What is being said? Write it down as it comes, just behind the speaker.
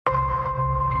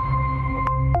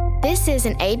This is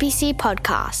an ABC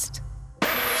podcast.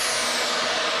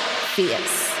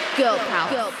 Fierce. Girl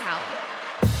power.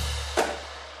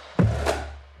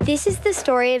 This is the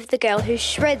story of the girl who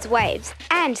shreds waves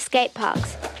and skate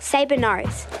parks, Saber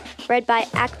Norris, read by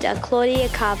actor Claudia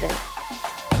Carvin.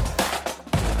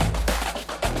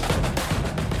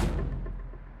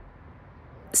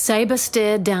 Saber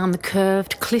stared down the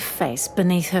curved cliff face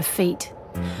beneath her feet.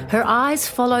 Her eyes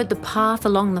followed the path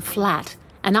along the flat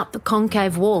and up the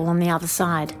concave wall on the other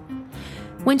side.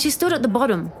 When she stood at the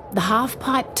bottom, the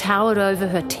half-pipe towered over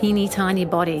her teeny-tiny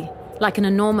body, like an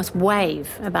enormous wave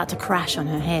about to crash on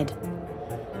her head.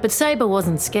 But Saber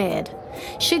wasn't scared.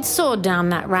 She'd soared down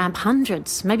that ramp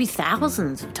hundreds, maybe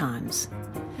thousands of times.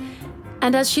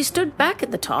 And as she stood back at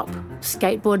the top,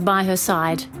 skateboard by her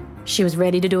side, she was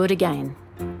ready to do it again.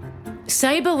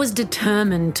 Saber was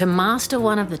determined to master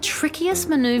one of the trickiest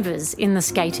manoeuvres in the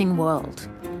skating world,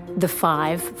 the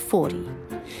 540.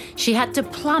 She had to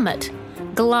plummet,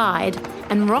 glide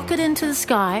and rocket into the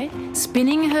sky,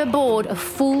 spinning her board a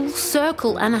full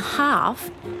circle and a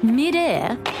half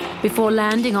mid-air before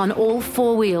landing on all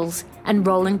four wheels and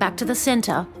rolling back to the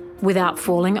centre without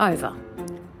falling over.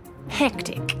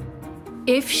 Hectic.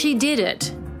 If she did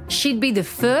it, she'd be the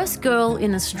first girl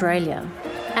in Australia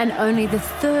and only the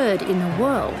third in the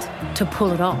world to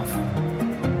pull it off.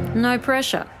 No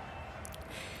pressure.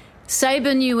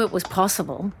 Saber knew it was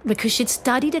possible because she'd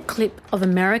studied a clip of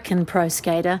American pro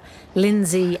skater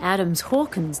Lindsay Adams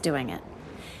Hawkins doing it.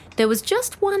 There was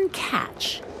just one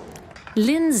catch.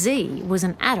 Lindsay was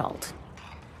an adult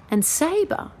and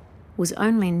Saber was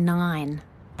only 9.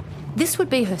 This would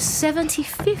be her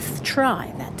 75th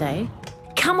try that day.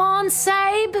 Come on,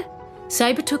 Sabe!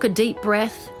 Saber took a deep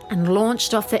breath and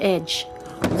launched off the edge.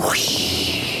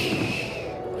 Whoosh!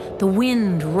 The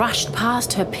wind rushed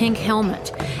past her pink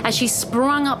helmet as she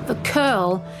sprung up the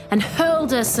curl and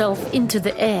hurled herself into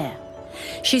the air.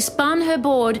 She spun her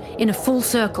board in a full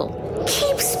circle.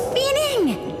 Keep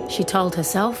spinning, she told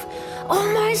herself.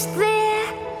 Almost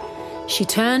there. She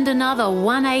turned another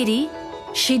 180.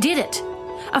 She did it.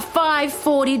 A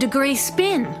 540-degree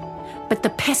spin. But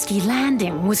the pesky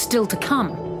landing was still to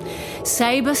come.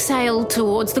 Saber sailed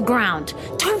towards the ground.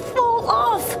 Don't fall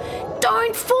off!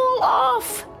 Don't fall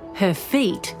off! Her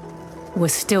feet were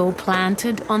still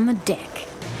planted on the deck.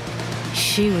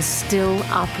 She was still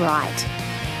upright.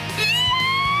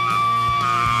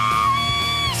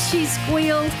 She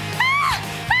squealed.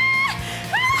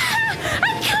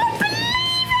 I can't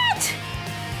believe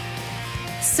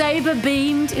it! Saber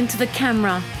beamed into the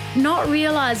camera, not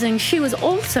realising she was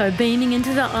also beaming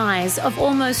into the eyes of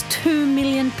almost 2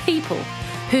 million people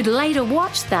who'd later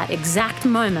watched that exact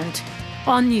moment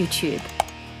on YouTube.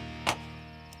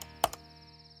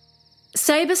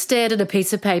 Saber stared at a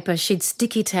piece of paper she'd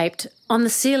sticky taped on the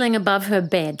ceiling above her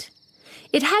bed.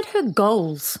 It had her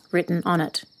goals written on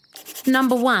it.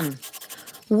 Number 1,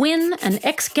 win an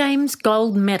X Games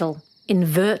gold medal in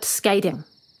vert skating.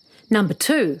 Number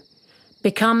 2,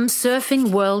 become surfing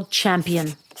world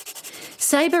champion.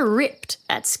 Saber ripped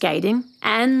at skating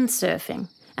and surfing,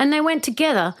 and they went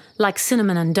together like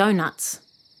cinnamon and donuts,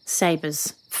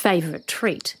 Saber's favourite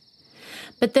treat.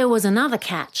 But there was another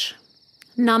catch.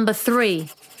 Number 3,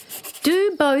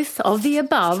 do both of the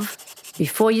above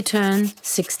before you turn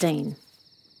 16.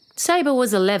 Saber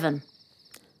was 11.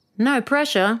 No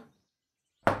pressure.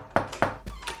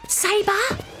 Saber,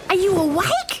 are you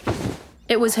awake?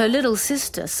 It was her little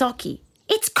sister, Socky.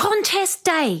 It's contest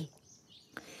day.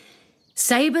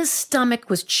 Saber's stomach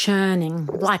was churning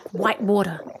like white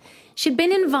water. She'd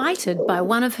been invited by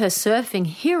one of her surfing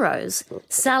heroes,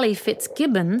 Sally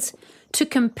Fitzgibbons, to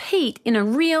compete in a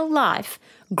real-life,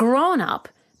 grown-up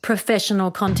professional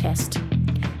contest,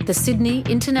 the Sydney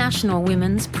International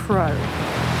Women's Pro.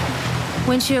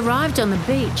 When she arrived on the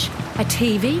beach, a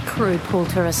TV crew pulled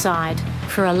her aside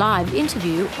for a live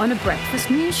interview on a breakfast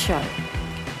news show.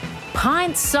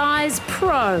 Pint-size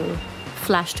pro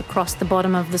flashed across the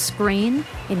bottom of the screen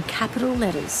in capital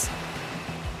letters.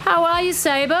 How are you,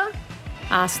 Saber?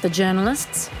 Asked the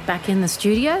journalists back in the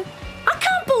studio. I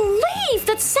can't believe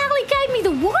that Sally gave me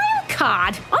the wild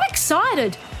card. I'm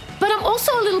excited, but I'm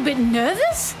also a little bit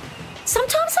nervous.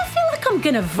 Sometimes I feel like I'm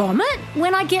going to vomit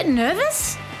when I get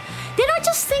nervous. Then I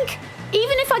just think,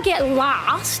 even if I get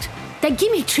last, they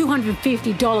give me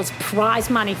 $250 prize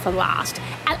money for last,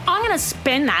 and I'm going to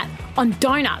spend that on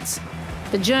donuts.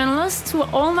 The journalists were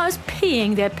almost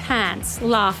peeing their pants,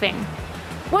 laughing.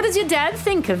 What does your dad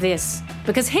think of this?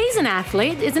 Because he's an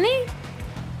athlete, isn't he?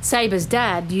 Saber's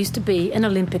dad used to be an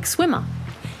Olympic swimmer.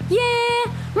 Yeah,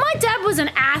 my dad was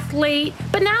an athlete,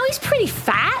 but now he's pretty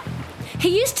fat.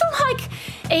 He used to,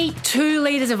 eat 2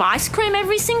 litres of ice cream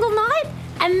every single night,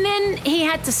 and then he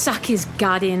had to suck his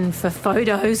gut in for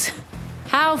photos.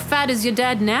 How fat is your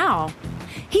dad now?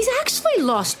 He's actually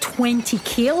lost 20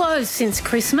 kilos since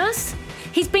Christmas.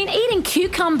 He's been eating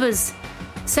cucumbers.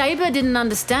 Sabre didn't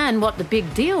understand what the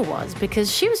big deal was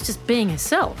because she was just being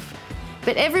herself.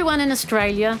 But everyone in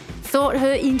Australia thought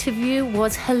her interview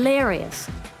was hilarious.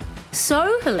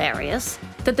 So hilarious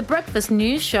that the breakfast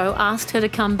news show asked her to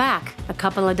come back a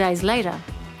couple of days later.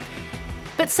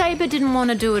 But Sabre didn't want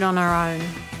to do it on her own.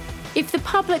 If the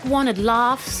public wanted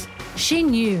laughs, she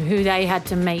knew who they had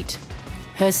to meet.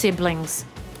 Her siblings,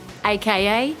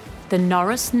 aka the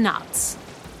Norris Nuts.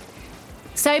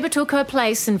 Sabre took her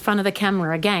place in front of the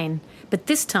camera again, but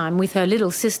this time with her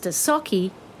little sister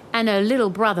Socky and her little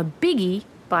brother Biggie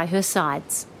by her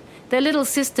sides. Their little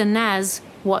sister Naz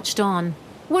watched on.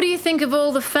 What do you think of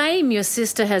all the fame your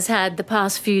sister has had the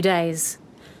past few days?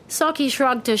 Socky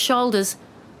shrugged her shoulders.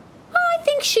 I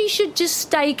think she should just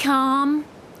stay calm.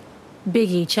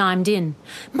 Biggie chimed in.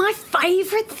 My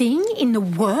favourite thing in the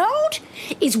world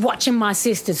is watching my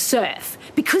sisters surf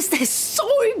because they're so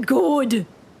good.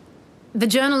 The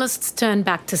journalists turned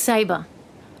back to Sabre.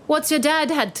 What's your dad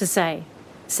had to say?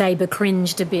 Sabre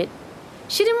cringed a bit.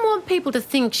 She didn't want people to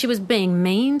think she was being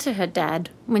mean to her dad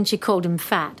when she called him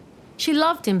fat. She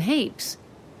loved him heaps.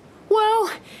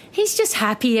 Well, he's just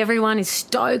happy everyone is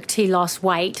stoked he lost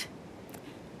weight.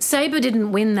 Sabre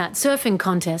didn't win that surfing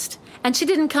contest, and she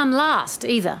didn't come last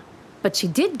either. But she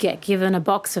did get given a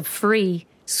box of free,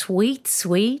 sweet,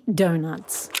 sweet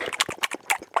donuts.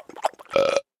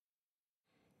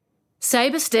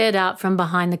 Sabre stared out from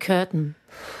behind the curtain.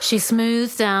 She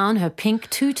smoothed down her pink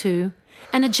tutu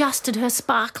and adjusted her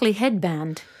sparkly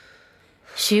headband.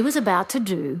 She was about to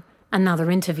do another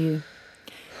interview.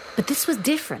 But this was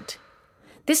different.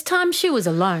 This time she was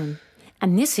alone,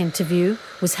 and this interview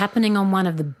was happening on one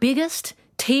of the biggest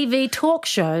TV talk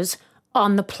shows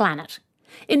on the planet,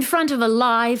 in front of a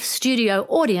live studio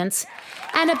audience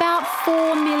and about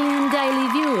 4 million daily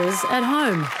viewers at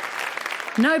home.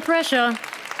 No pressure.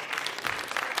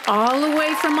 All the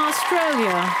way from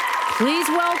Australia, please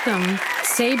welcome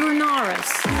Sabre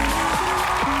Norris.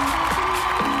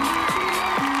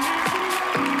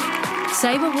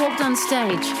 Sabre walked on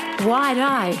stage,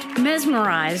 wide-eyed,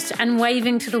 mesmerised and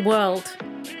waving to the world.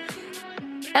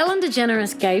 Ellen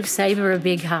DeGeneres gave Sabre a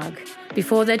big hug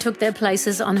before they took their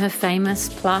places on her famous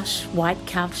plush white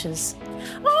couches.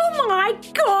 Oh my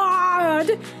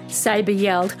God! Sabre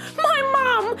yelled. My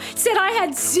mum said I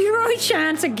had 0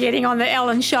 chance of getting on the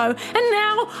Ellen show, and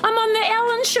now I'm on the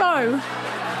Ellen show.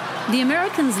 The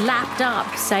Americans lapped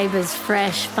up Sabre's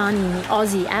fresh, funny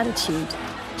Aussie attitude.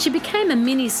 She became a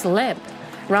mini celeb,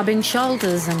 rubbing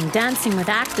shoulders and dancing with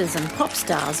actors and pop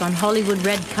stars on Hollywood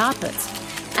red carpets.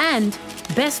 And,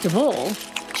 best of all,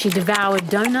 she devoured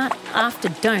donut after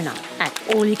donut at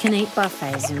all-you-can-eat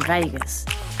buffets in Vegas.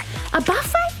 A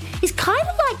buffet is kind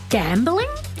of like gambling.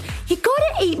 You got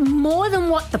to eat more than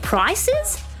what the price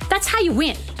is. That's how you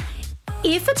win.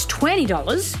 If it's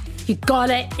 $20, you got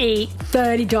to eat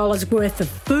 $30 worth of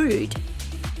food.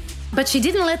 But she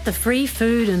didn't let the free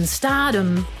food and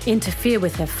stardom interfere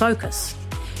with her focus.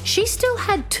 She still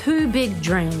had 2 big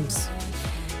dreams: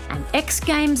 an X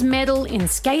Games medal in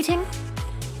skating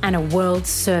and a World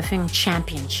Surfing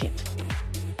Championship.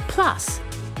 Plus,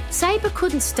 Sabre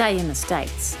couldn't stay in the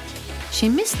States. She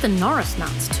missed the Norris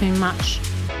Nuts too much.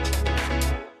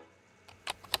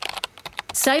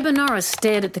 Sabre Norris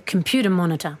stared at the computer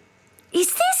monitor.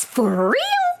 Is this for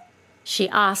real? She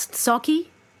asked Socky.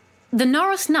 The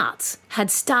Norris Nuts had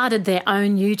started their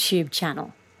own YouTube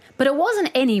channel, but it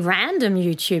wasn't any random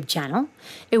YouTube channel.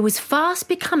 It was fast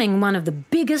becoming one of the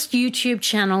biggest YouTube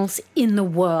channels in the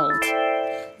world.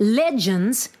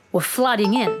 Legends were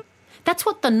flooding in. That's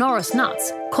what the Norris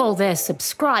Nuts call their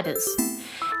subscribers.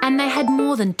 And they had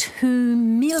more than 2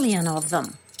 million of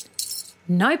them.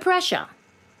 No pressure.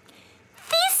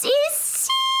 This is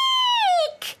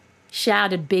sick!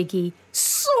 Shouted Biggie.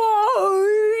 So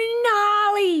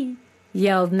gnarly!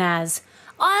 Yelled Naz.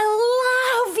 I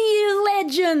love you,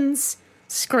 legends!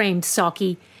 Screamed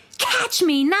Socky. Catch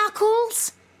me,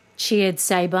 Knuckles! Cheered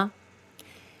Sabre.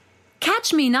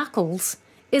 Catch me, Knuckles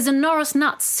is a Norris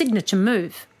Nuts signature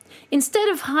move. Instead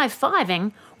of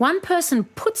high-fiving, one person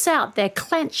puts out their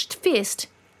clenched fist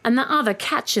and the other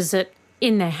catches it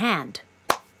in their hand.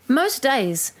 Most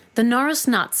days, the Norris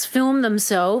Nuts film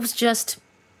themselves just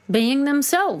being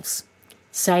themselves.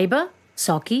 Sabre,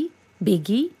 Socky,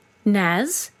 Biggie,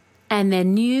 Naz, and their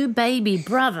new baby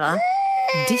brother,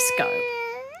 Disco.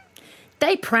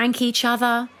 They prank each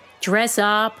other, dress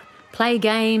up, play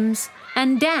games,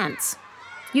 and dance.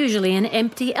 usually in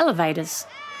empty elevators.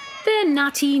 They're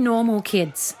nutty, normal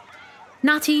kids.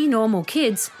 Nutty, normal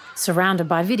kids surrounded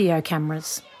by video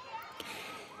cameras.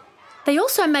 They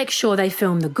also make sure they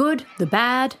film the good, the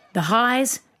bad, the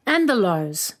highs and the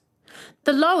lows.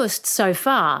 The lowest so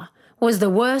far was the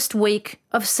worst week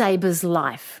of Saber's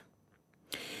life.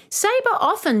 Saber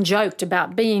often joked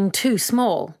about being too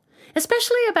small,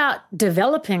 especially about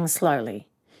developing slowly.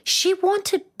 She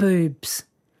wanted boobs.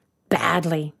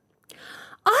 Badly.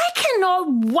 "I cannot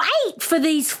wait for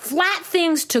these flat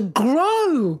things to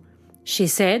grow," she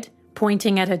said,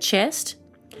 pointing at her chest.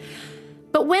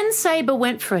 But when Saber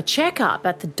went for a checkup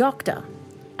at the doctor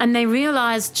and they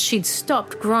realised she'd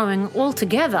stopped growing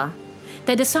altogether,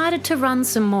 they decided to run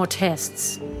some more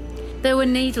tests. There were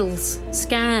needles,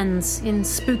 scans in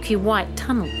spooky white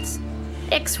tunnels,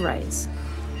 X-rays,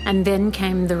 and then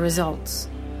came the results.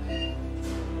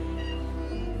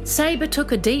 Saber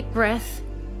took a deep breath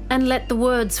and let the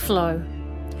words flow.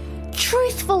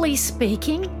 "Truthfully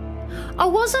speaking, I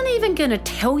wasn't even going to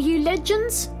tell you,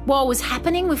 Legends, what was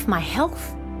happening with my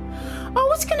health. I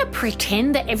was going to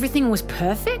pretend that everything was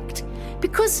perfect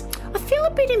because I feel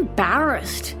a bit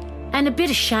embarrassed and a bit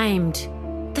ashamed.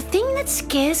 The thing that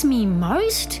scares me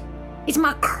most is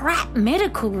my crap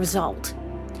medical result.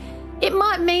 It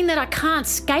might mean that I can't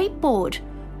skateboard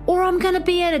or I'm going to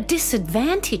be at a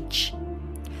disadvantage.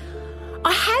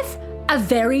 I have a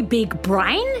very big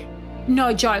brain,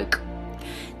 no joke.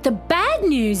 The bad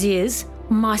news is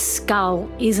my skull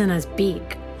isn't as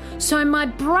big, so my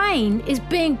brain is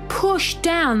being pushed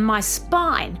down my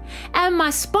spine and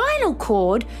my spinal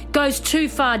cord goes too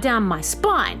far down my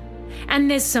spine and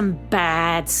there's some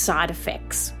bad side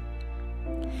effects."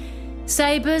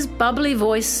 Saber's bubbly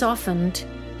voice softened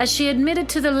as she admitted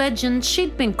to the Legend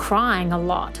she'd been crying a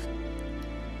lot.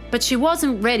 But she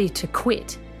wasn't ready to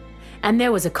quit. And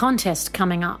there was a contest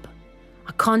coming up,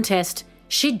 a contest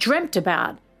she'd dreamt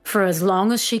about for as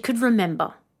long as she could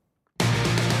remember.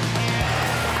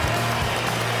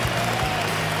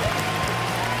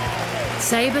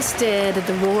 Saber stared at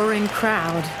the roaring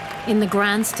crowd in the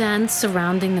grandstand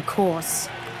surrounding the course.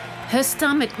 Her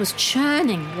stomach was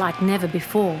churning like never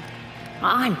before.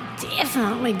 "I'm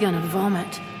definitely gonna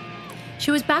vomit."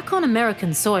 She was back on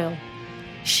American soil.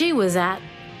 She was at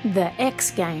the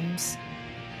X Games.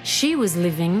 She was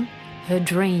living her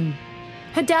dream.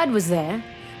 Her dad was there,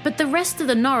 but the rest of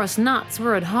the Norris nuts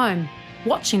were at home,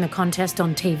 watching the contest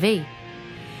on TV.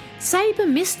 Saber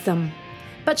missed them,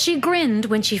 but she grinned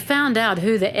when she found out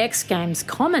who the X Games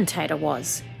commentator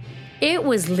was. It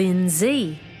was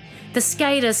Lindsay, the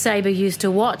skater Saber used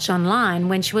to watch online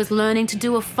when she was learning to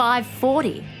do a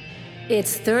 540.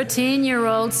 "It's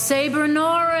 13-year-old Saber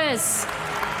Norris,"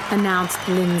 announced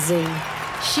Lindsay.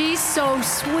 "She's so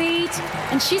sweet,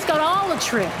 and she's got all the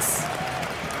tricks."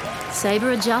 Saber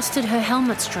adjusted her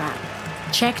helmet strap,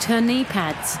 checked her knee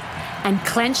pads, and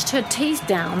clenched her teeth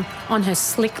down on her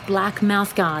slick black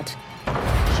mouthguard.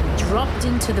 She dropped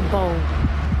into the bowl.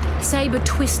 Saber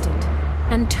twisted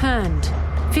and turned,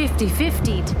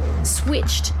 50-50'd,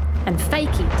 switched and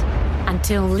faked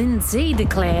until Lindsay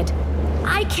declared,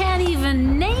 "I can't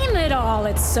even name it all,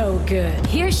 it's so good.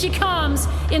 Here she comes,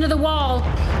 into the wall.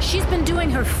 She's been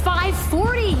doing her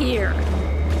 540 here."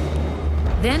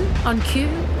 Then, on cue,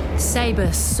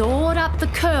 Saber soared up the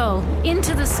curl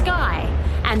into the sky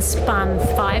and spun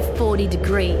 540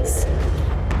 degrees.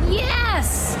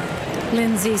 "Yes!"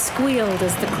 Lindsay squealed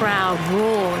as the crowd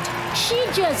roared. "She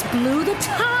just blew the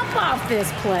top off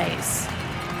this place."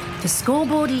 The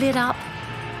scoreboard lit up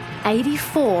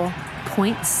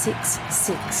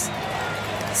 84.66.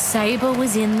 Saber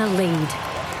was in the lead,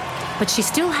 but she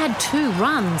still had 2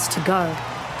 runs to go.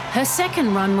 Her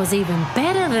second run was even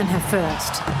better than her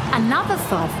first. Another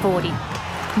 540.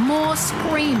 More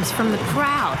screams from the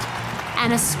crowd,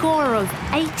 and a score of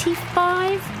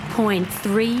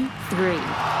 85.33.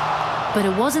 But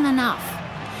it wasn't enough.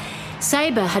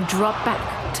 Saber had dropped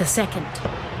back to second.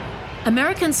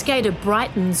 American skater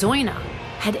Brighton Zoyner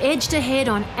had edged ahead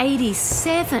on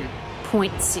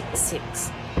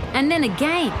 87.66, and then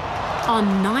again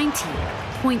on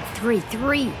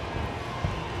 90.33.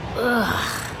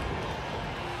 Ugh.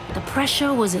 The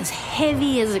pressure was as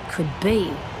heavy as it could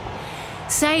be.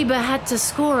 Saber had to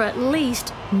score at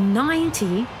least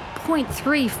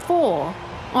 90.34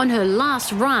 on her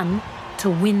last run to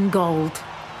win gold.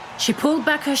 She pulled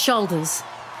back her shoulders,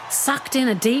 sucked in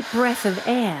a deep breath of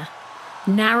air,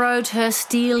 narrowed her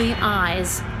steely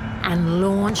eyes, and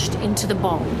launched into the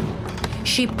bowl.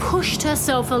 She pushed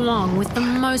herself along with the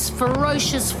most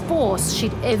ferocious force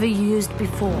she'd ever used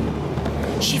before.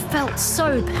 She felt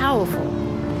so powerful.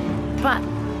 But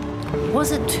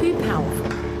was it too powerful?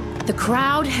 The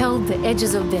crowd held the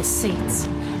edges of their seats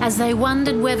as they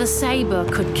wondered whether Sabre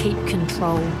could keep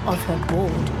control of her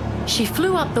board. She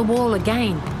flew up the wall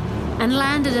again and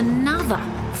landed another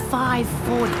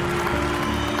 540.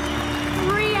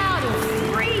 3 out of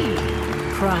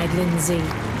 3, cried Lindsay.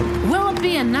 Will it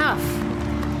be enough?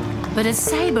 But as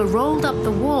Sabre rolled up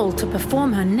the wall to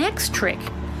perform her next trick,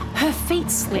 her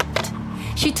feet slipped.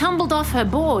 She tumbled off her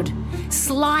board,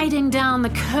 sliding down the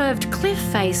curved cliff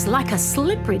face like a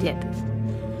slippery dip.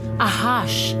 A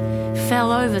hush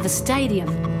fell over the stadium,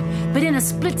 but in a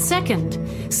split second,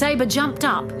 Sabre jumped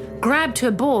up, grabbed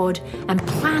her board, and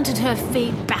planted her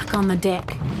feet back on the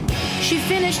deck. She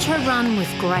finished her run with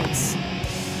grace,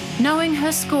 knowing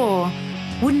her score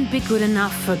wouldn't be good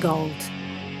enough for gold.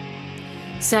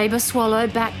 Sabre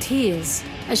swallowed back tears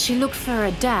as she looked for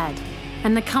her dad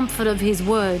and the comfort of his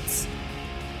words.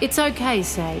 It's okay,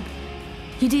 Sabre.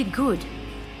 You did good.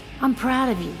 I'm proud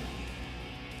of you.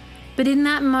 But in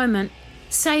that moment,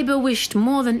 Sabre wished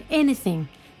more than anything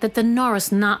that the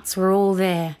Norris nuts were all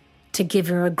there to give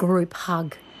her a group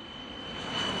hug.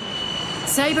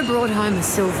 Sabre brought home a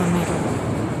silver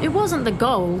medal. It wasn't the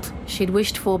gold she'd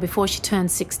wished for before she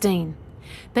turned 16,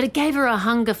 but it gave her a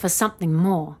hunger for something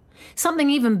more, something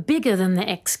even bigger than the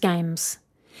X Games.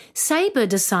 Sabre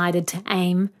decided to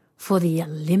aim for the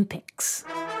Olympics.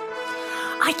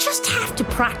 I just have to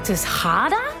practice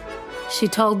harder, she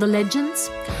told the legends.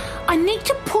 I need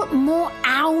to put more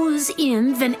hours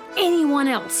in than anyone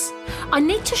else. I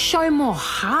need to show more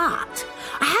heart.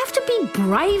 I have to be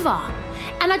braver.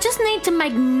 And I just need to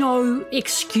make no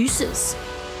excuses.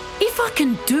 If I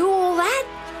can do all that,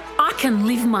 I can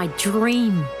live my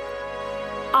dream.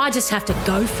 I just have to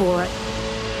go for it.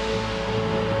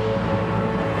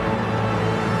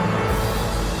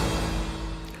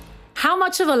 How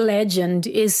much of a legend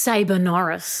is Sabre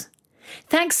Norris?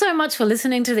 Thanks so much for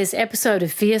listening to this episode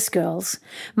of Fierce Girls.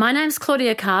 My name's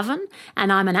Claudia Carvin,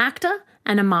 and I'm an actor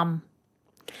and a mum.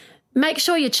 Make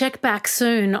sure you check back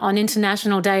soon on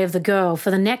International Day of the Girl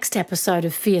for the next episode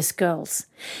of Fierce Girls.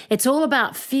 It's all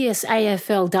about fierce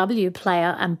AFLW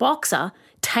player and boxer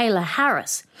Taylor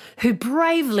Harris, who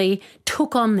bravely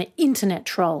took on the internet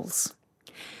trolls.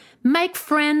 Make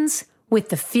friends with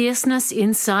the fierceness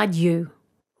inside you.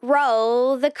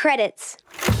 Roll the credits.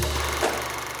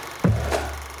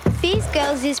 Fierce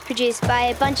Girls is produced by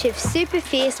a bunch of super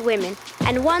fierce women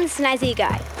and one snazzy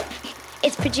guy.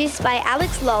 It's produced by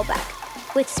Alex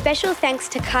Lolback, with special thanks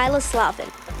to Kyla Slavin.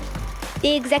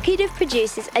 The executive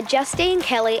producers are Justine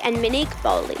Kelly and Monique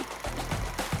Bowley.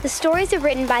 The stories are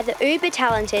written by the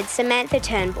uber-talented Samantha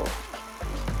Turnbull.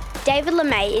 David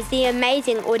LeMay is the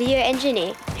amazing audio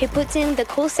engineer who puts in the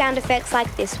cool sound effects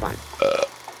like this one.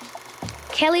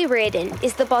 Kelly Reardon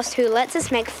is the boss who lets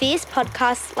us make fierce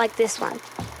podcasts like this one.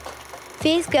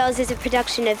 Fierce Girls is a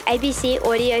production of ABC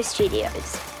Audio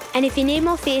Studios. And if you need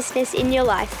more fierceness in your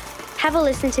life, have a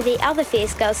listen to the other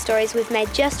Fierce Girls stories we've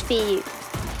made just for you.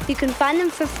 You can find them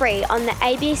for free on the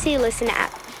ABC Listen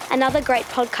app and other great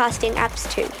podcasting apps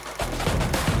too.